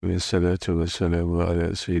والصلاة والسلام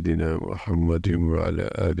على سيدنا محمد وعلى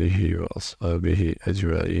آله وأصحابه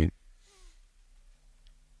أجمعين.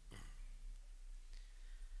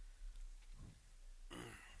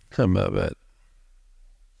 أما بعد،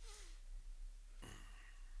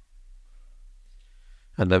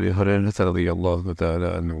 عن أبي هريرة رضي الله تعالى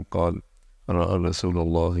عنه قال: رأى رسول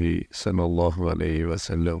الله صلى الله عليه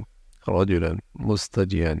وسلم رجلا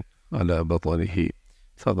مستجيا على بطنه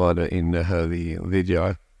فقال: إن هذه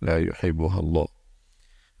ضجعة لا يحبها الله.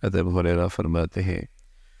 ابو ہریرہ فرماتے ہیں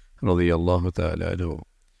رضی اللہ تعالی عنہ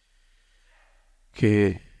کہ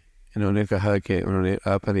انہوں نے کہا کہ انہوں نے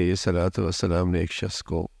آپ علیہ الصلوۃ والسلام نے ایک شخص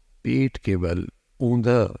کو پیٹھ کے بل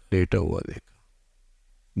اوندا لیٹا ہوا دیکھا،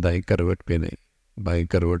 دائیں کروٹ پہ نہیں، بائیں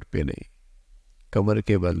کروٹ پہ نہیں، کمر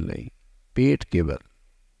کے بل نہیں، پیٹ کے بل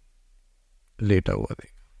لیٹا ہوا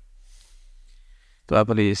دیکھا. تو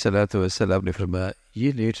آپ علیہ الصلوۃ والسلام نے فرمایا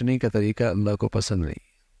یہ لیٹنے کا طریقہ اللہ کو پسند نہیں.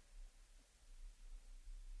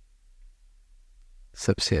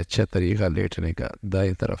 سب سے اچھا طریقہ لیٹنے کا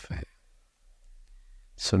دائیں طرف ہے،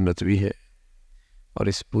 سنت بھی ہے اور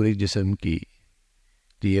اس پوری جسم کی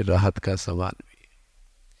لیے راحت کا سامان بھی ہے.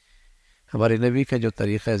 ہمارے نبی کا جو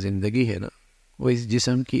طریقہ زندگی ہے نا، وہ اس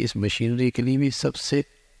جسم کی اس مشینری کے لیے بھی سب سے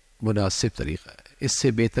مناسب طریقہ ہے. اس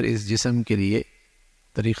سے بہتر اس جسم کے لیے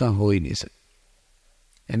طریقہ ہو ہی نہیں سکتا.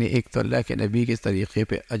 یعنی ایک تو اللہ کے نبی کے طریقے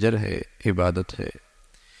پہ اجر ہے، عبادت ہے.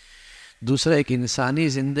 دوسرا ایک انسانی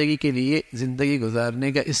زندگی کے لیے زندگی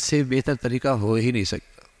گزارنے کا اس سے بہتر طریقہ ہو ہی نہیں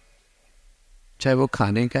سکتا. چاہے وہ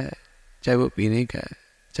کھانے کا ہے، چاہے وہ پینے کا ہے،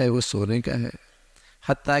 چاہے وہ سونے کا ہے،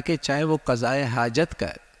 حتیٰ کہ چاہے وہ قضائے حاجت کا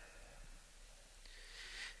ہے.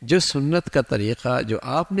 جو سنت کا طریقہ، جو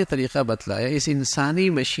آپ نے طریقہ بتلایا، اس انسانی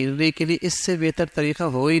مشینری کے لیے اس سے بہتر طریقہ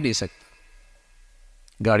ہو ہی نہیں سکتا.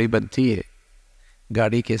 گاڑی بنتی ہے،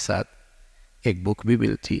 گاڑی کے ساتھ ایک بک بھی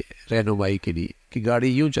ملتی ہے رہنمائی کے لیے کہ گاڑی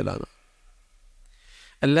یوں چلانا.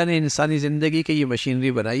 اللہ نے انسانی زندگی کی یہ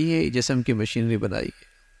مشینری بنائی ہے، جسم کی مشینری بنائی ہے،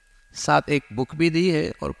 ساتھ ایک بک بھی دی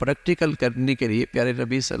ہے اور پریکٹیکل کرنے کے لیے پیارے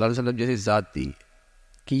نبی صلی اللہ علیہ وسلم جیسی ذات دی ہے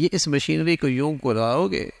کہ یہ اس مشینری کو یوں گراؤ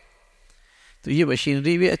گے تو یہ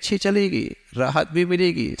مشینری بھی اچھی چلے گی، راحت بھی ملے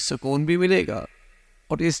گی، سکون بھی ملے گا،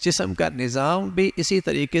 اور اس جسم کا نظام بھی اسی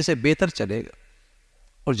طریقے سے بہتر چلے گا،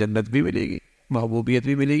 اور جنت بھی ملے گی، محبوبیت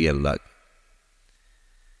بھی ملے گی اللہ کی.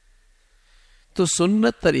 تو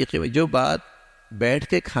سنت طریقے میں جو بات بیٹھ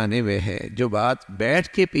کے کھانے میں ہے، جو بات بیٹھ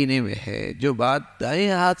کے پینے میں ہے، جو بات دائیں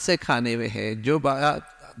ہاتھ سے کھانے میں ہے، جو بات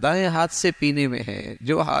دائیں ہاتھ سے پینے میں ہے،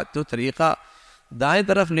 جو طریقہ دائیں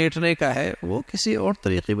طرف لیٹنے کا ہے، وہ کسی اور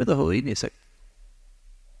طریقے میں تو ہو ہی نہیں سکتا.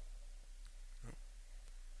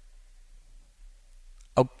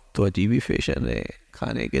 اب تو عجیبی فیشن ہے،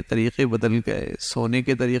 کھانے کے طریقے بدل گئے، سونے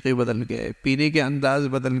کے طریقے بدل گئے، پینے کے انداز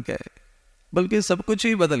بدل گئے، بلکہ سب کچھ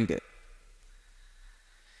ہی بدل گئے.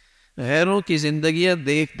 غیروں کی زندگیاں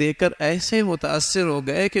دیکھ دیکھ کر ایسے متاثر ہو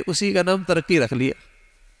گئے کہ اسی کا نام ترقی رکھ لیا.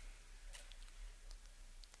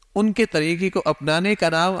 ان کے طریقے کو اپنانے کا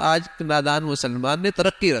نام آج نادان مسلمان نے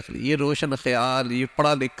ترقی رکھ لی. یہ روشن خیال، یہ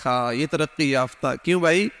پڑھا لکھا، یہ ترقی یافتہ. کیوں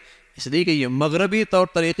بھائی؟ اس لیے کہ یہ مغربی طور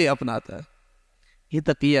طریقے اپناتا ہے. یہ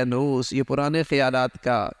تقیہ نوس، یہ پرانے خیالات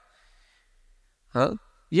کا،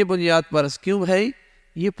 یہ بنیاد پرست. کیوں بھائی؟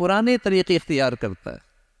 یہ پرانے طریقے اختیار کرتا ہے.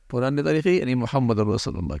 پرانے طریقے یعنی محمد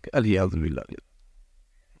رسول اللہ کے الیاذ باللہ.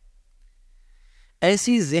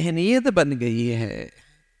 ایسی ذہنیت بن گئی ہے.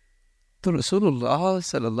 تو رسول اللہ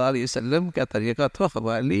صلی اللہ علیہ وسلم کا طریقہ تو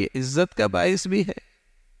ہمارے لیے عزت کا باعث بھی ہے،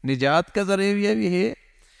 نجات کا ذریعہ بھی ہے،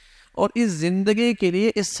 اور اس زندگی کے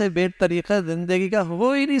لیے اس سے بہتر طریقہ زندگی کا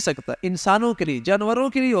ہو ہی نہیں سکتا. انسانوں کے لیے، جانوروں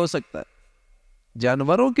کے لیے ہو سکتا ہے،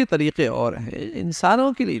 جانوروں کے طریقے اور ہیں،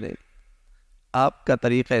 انسانوں کے لیے نہیں. آپ کا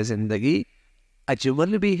طریقہ زندگی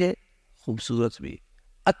اجمل بھی ہے، خوبصورت بھی،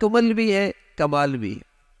 اکمل بھی ہے، کمال بھی ہے.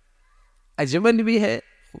 اجمل بھی ہے،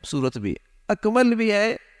 خوبصورت بھی ہے، اکمل بھی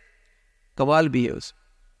ہے، کمال بھی ہے. اس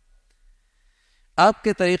آپ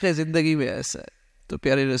کے طریقے زندگی میں ایسا ہے. تو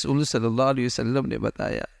پیارے رسول صلی اللہ علیہ وسلم نے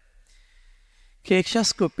بتایا کہ ایک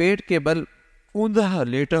شخص کو پیٹ کے بل اوندا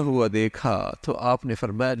لیٹا ہوا دیکھا تو آپ نے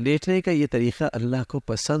فرمایا لیٹنے کا یہ طریقہ اللہ کو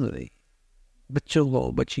پسند نہیں. بچوں کو،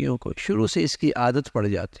 بچیوں کو شروع سے اس کی عادت پڑ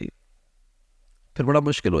جاتی، پھر بڑا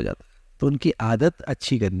مشکل ہو جاتا. تو ان کی عادت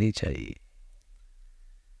اچھی کرنی چاہیے،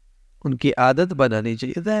 ان کی عادت بنانی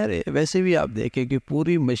چاہیے. ظاہر ہے ویسے بھی آپ دیکھیں کہ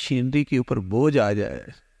پوری مشینری کے اوپر بوجھ آ جائے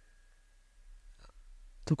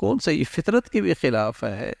تو کون سا، یہ فطرت کی بھی خلاف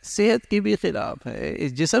ہے، صحت کی بھی خلاف ہے،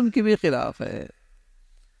 اس جسم کی بھی خلاف ہے،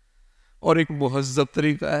 اور ایک مہذب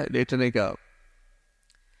طریقہ ہے لیٹنے کا.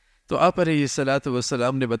 تو آپ علیہ الصلوۃ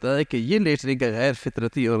والسلام نے بتایا کہ یہ لیٹنے کا غیر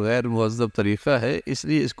فطرتی اور غیر مہذب طریقہ ہے، اس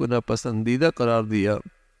لیے اس کو ناپسندیدہ قرار دیا.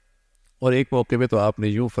 اور ایک موقع پہ تو آپ نے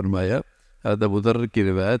یوں فرمایا، ابو ذر کی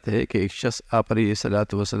روایت ہے کہ ایک شخص آپ علیہ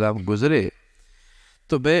الصلوۃ والسلام گزرے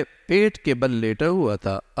تو میں پیٹ کے بل لیٹا ہوا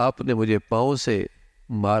تھا، آپ نے مجھے پاؤں سے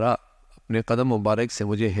مارا، اپنے قدم مبارک سے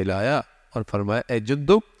مجھے ہلایا اور فرمایا اے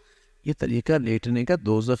جندب، یہ طریقہ لیٹنے کا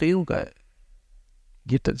دوزخیوں کا ہے،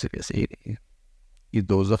 یہ طریقہ صحیح نہیں ہے، یہ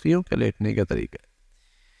دوزخیوں کا لیٹنے کا طریقہ ہے۔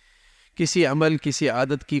 کسی عمل، کسی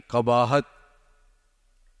عادت کی قباحت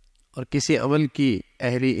اور کسی عمل کی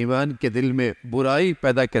اہل ایمان کے دل میں برائی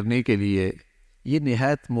پیدا کرنے کے لیے یہ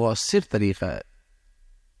نہایت مؤثر طریقہ ہے۔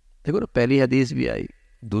 دیکھو نا، پہلی حدیث بھی آئی،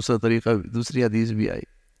 دوسرا طریقہ، دوسری حدیث بھی آئی،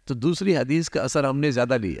 تو دوسری حدیث کا اثر ہم نے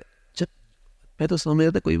زیادہ لیا۔ جب میں تو سمجھ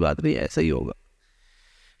رہا تھا کوئی بات نہیں، ایسا ہی ہوگا،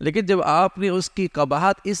 لیکن جب آپ نے اس کی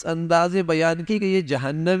قباحت اس انداز بیان کی کہ یہ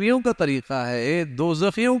جہنمیوں کا طریقہ ہے،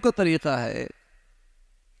 دوزخیوں کا طریقہ ہے،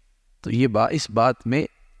 تو یہ اس بات میں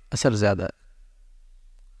اثر زیادہ ہے،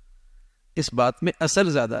 اس بات میں اثر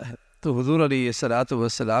زیادہ ہے۔ تو حضور علیہ الصلوۃ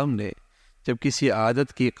والسلام نے جب کسی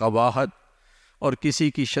عادت کی قباحت اور کسی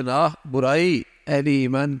کی شناخ برائی اہل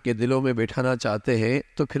ایمان کے دلوں میں بٹھانا چاہتے ہیں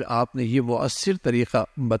تو پھر آپ نے یہ مؤثر طریقہ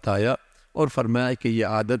بتایا اور فرمایا کہ یہ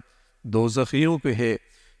عادت دوزخیوں پہ ہے۔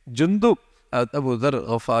 جندب ابو ذر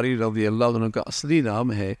غفاری رضی اللہ عنہ کا اصلی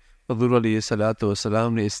نام ہے۔ حضور علیہ الصلوۃ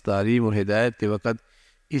والسلام نے اس تعلیم اور ہدایت کے وقت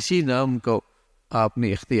اسی نام کو آپ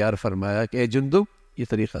نے اختیار فرمایا کہ اے جندب، یہ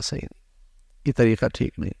طریقہ صحیح نہیں، یہ طریقہ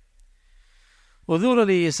ٹھیک نہیں۔ حضور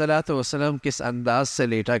علیہ الصلوۃ والسلام کس انداز سے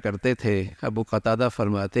لیٹا کرتے تھے؟ ابو قتادہ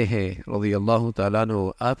فرماتے ہیں رضی اللہ تعالیٰ عنہ،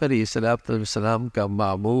 آپ علیہ الصلوۃ والسلام کا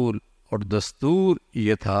معمول اور دستور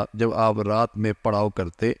یہ تھا جب آپ رات میں پڑاؤ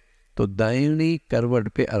کرتے تو دائنی کروٹ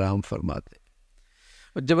پہ آرام فرماتے،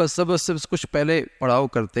 اور جب صبح سے کچھ پہلے پڑاؤ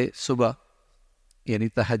کرتے، صبح یعنی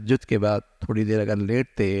تہجد کے بعد تھوڑی دیر اگر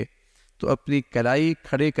لیٹتے تو اپنی کلائی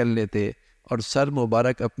کھڑے کر لیتے اور سر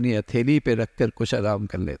مبارک اپنی ہتھیلی پہ رکھ کر کچھ آرام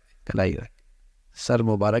کر لیتے، کلائی رکھ سر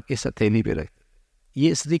مبارک اس ہتھیلی پہ رکھتے۔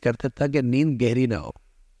 یہ اس لیے کرتے تاکہ نیند گہری نہ ہو،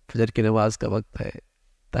 فجر کی نماز کا وقت ہے،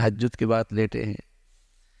 تہجد کے بعد لیٹے ہیں،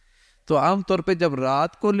 تو عام طور پہ جب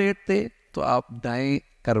رات کو لیٹتے تو آپ دائیں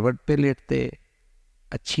کروٹ پہ لیٹتے،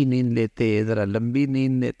 اچھی نیند لیتے، ذرا لمبی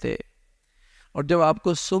نیند لیتے، اور جب آپ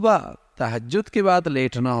کو صبح تہجد کے بعد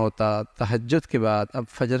لیٹنا ہوتا، تہجد کے بعد اب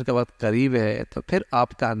فجر کا وقت قریب ہے، تو پھر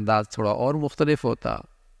آپ کا انداز تھوڑا اور مختلف ہوتا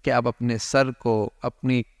کہ آپ اپنے سر کو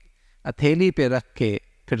اپنی ہتھیلی پہ رکھ کے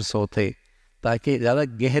پھر سوتے تاکہ زیادہ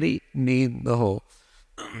گہری نیند نہ ہو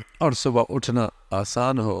اور صبح اٹھنا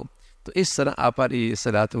آسان ہو۔ تو اس طرح آپ علیہ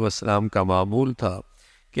الصلوۃ والسلام کا معمول تھا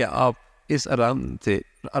کہ آپ اس آرام سے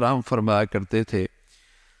آرام فرمایا کرتے تھے۔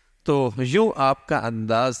 تو یوں آپ کا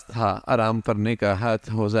انداز تھا آرام کرنے کا۔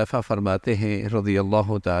 حذیفہ فرماتے ہیں رضی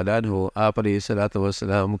اللہ تعالیٰ عنہ، آپ علیہ الصلوۃ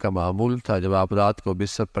والسلام کا معمول تھا جب آپ رات کو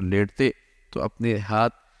بستر پر لیٹتے تو اپنے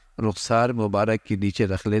ہاتھ رخسار مبارک کے نیچے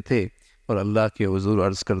رکھ لیتے اور اللہ کے حضور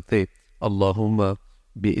عرض کرتے اللہم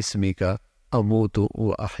باسمک اموت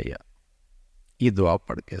و احیا، یہ دعا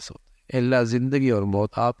پڑھ کے سوتے۔ اللہ، زندگی اور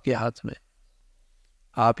موت آپ کے ہاتھ میں،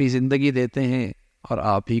 آپ ہی زندگی دیتے ہیں اور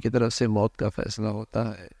آپ ہی کی طرف سے موت کا فیصلہ ہوتا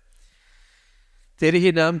ہے، تیرے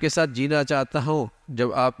ہی نام کے ساتھ جینا چاہتا ہوں۔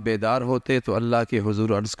 جب آپ بیدار ہوتے تو اللہ کے حضور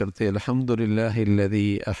عرض کرتے الحمدللہ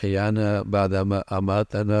الذی احیانا بعد ما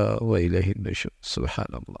اماتنا والیہ النشور،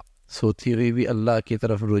 سبحان اللہ۔ سوتی ہوئی بھی اللہ کی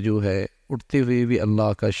طرف رجوع ہے، اٹھتے ہوئی بھی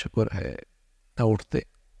اللہ کا شکر ہے، نہ اٹھتے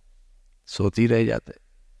سوتی رہ جاتے،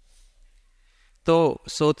 تو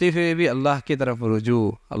سوتے ہوئے بھی اللہ کی طرف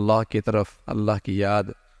رجوع، اللہ کی طرف، اللہ کی یاد،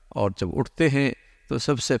 اور جب اٹھتے ہیں تو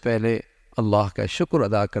سب سے پہلے اللہ کا شکر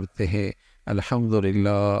ادا کرتے ہیں، الحمدللہ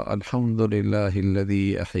الحمدللہ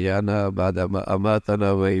الذی احیانا بعد ما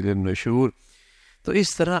اماتنا والی النشور۔ تو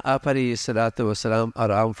اس طرح آپ علیہ الصلوۃ والسلام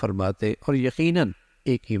آرام فرماتے، اور یقیناً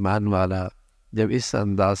ایک ایمان والا جب اس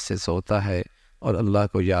انداز سے سوتا ہے اور اللہ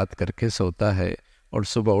کو یاد کر کے سوتا ہے اور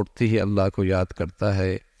صبح اٹھتے ہی اللہ کو یاد کرتا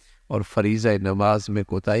ہے اور فریضہ نماز میں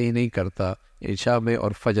کوتاہی نہیں کرتا، عشاء میں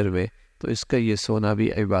اور فجر میں، تو اس کا یہ سونا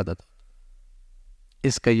بھی عبادت،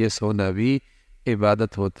 اس کا یہ سونا بھی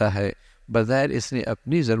عبادت ہوتا ہے۔ بظاہر اس نے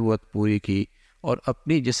اپنی ضرورت پوری کی اور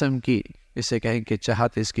اپنی جسم کی، اسے کہیں کہ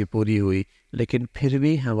چاہت اس کی پوری ہوئی، لیکن پھر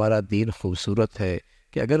بھی ہمارا دین خوبصورت ہے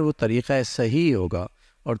کہ اگر وہ طریقہ صحیح ہوگا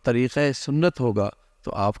اور طریقہ سنت ہوگا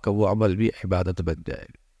تو آپ کا وہ عمل بھی عبادت بن جائے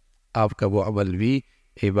گا، آپ کا وہ عمل بھی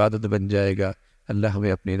عبادت بن جائے گا۔ اللہ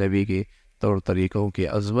ہمیں اپنے نبی کے طور طریقوں کی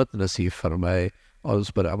عظمت نصیب فرمائے اور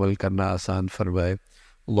اس پر عمل کرنا آسان فرمائے۔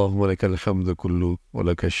 اللہم لک الحمد کلو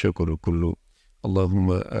ولک الشکر کلو،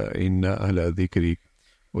 اللہم انا علی ذکرک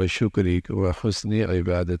وشکرک وحسن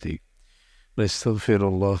عبادتک، نستغفر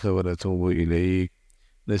اللہ ونتوب الیک،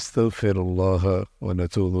 نستغفر اللہ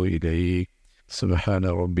ونتوب الیک، سبحان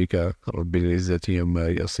ربك رب العزة عما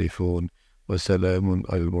يصفون وسلام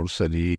على المرسلين